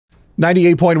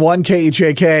98.1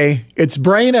 KHAK. It's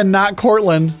Brain and not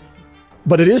Courtlin,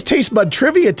 but it is Taste Bud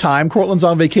Trivia time. Courtlin's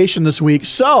on vacation this week,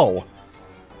 so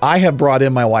I have brought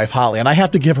in my wife, Holly, and I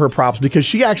have to give her props because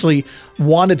she actually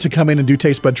wanted to come in and do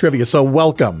Taste Bud Trivia, so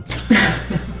welcome.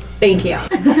 Thank you.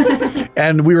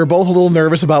 And we were both a little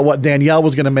nervous about what Danielle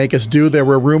was going to make us do. There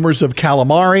were rumors of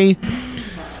calamari.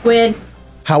 Squid.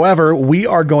 However, we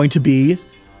are going to be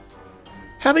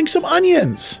having some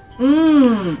onions.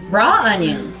 Raw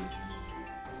onions.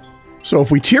 So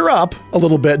if we tear up a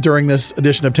little bit during this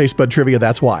edition of Taste Bud Trivia,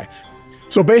 that's why.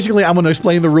 So basically, I'm going to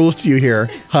explain the rules to you here,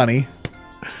 honey.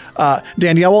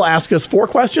 Danielle will ask us 4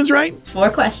 questions, right?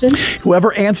 4 questions.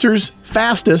 Whoever answers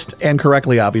fastest and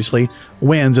correctly, obviously,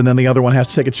 wins, and then the other one has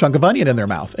to take a chunk of onion in their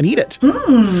mouth and eat it.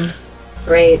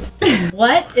 Great.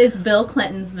 What is Bill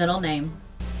Clinton's middle name?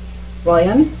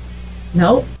 William?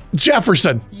 Nope.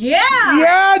 Jefferson. Yeah.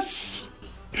 Yes!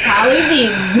 Holly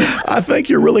Bean. I think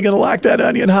you're really going to like that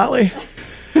onion, Holly.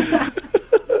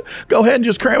 Go ahead and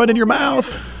just cram it in your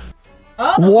mouth.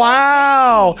 Oh.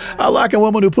 Wow. I like a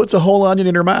woman who puts a whole onion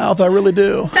in her mouth. I really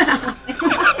do.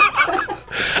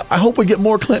 I hope we get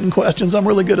more Clinton questions. I'm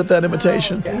really good at that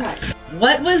imitation.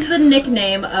 What was the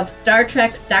nickname of Star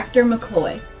Trek's Dr.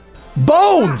 McCoy?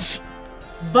 Bones.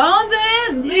 Bones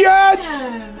it is.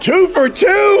 Yes. 2 for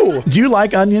 2. Do you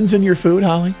like onions in your food,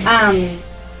 Holly?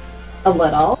 A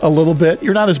little. A little bit.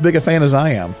 You're not as big a fan as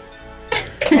I am.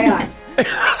 Hang on.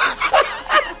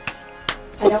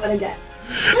 I know what I get.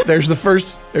 There's the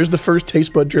first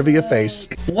Taste Bud Trivia face.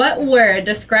 What word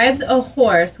describes a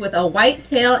horse with a white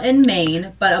tail and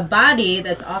mane, but a body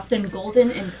that's often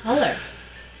golden in color?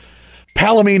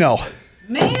 Palomino.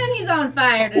 Man, he's on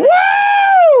fire today.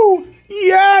 Woo!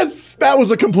 Yes! That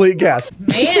was a complete guess.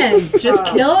 Man, just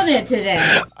killing it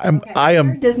today. I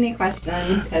am Disney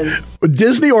question.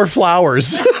 Disney or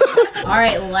flowers? All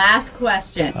right, last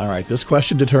question. All right, this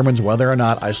question determines whether or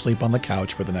not I sleep on the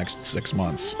couch for the next 6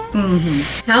 months.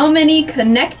 How many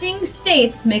connecting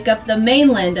states make up the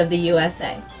mainland of the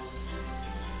USA?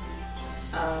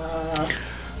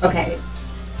 Okay.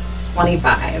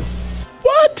 25.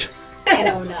 What? I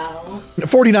don't know.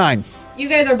 49. You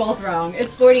guys are both wrong.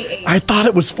 It's 48. I thought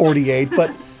it was 48,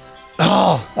 but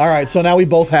all right. So now we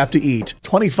both have to eat.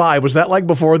 25. Was that like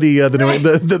before the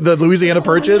Louisiana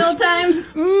Purchase? Meal times.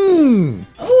 Ooh,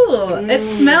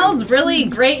 it smells really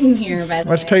great in here. By the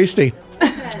way, That's tasty.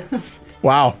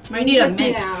 Wow. I need a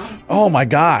mint. Oh my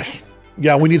gosh.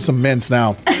 Yeah, we need some mints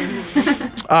now.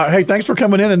 Hey, thanks for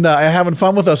coming in and having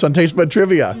fun with us on Taste Bud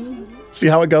Trivia. See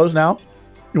how it goes now?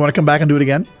 You want to come back and do it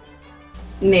again?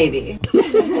 Maybe.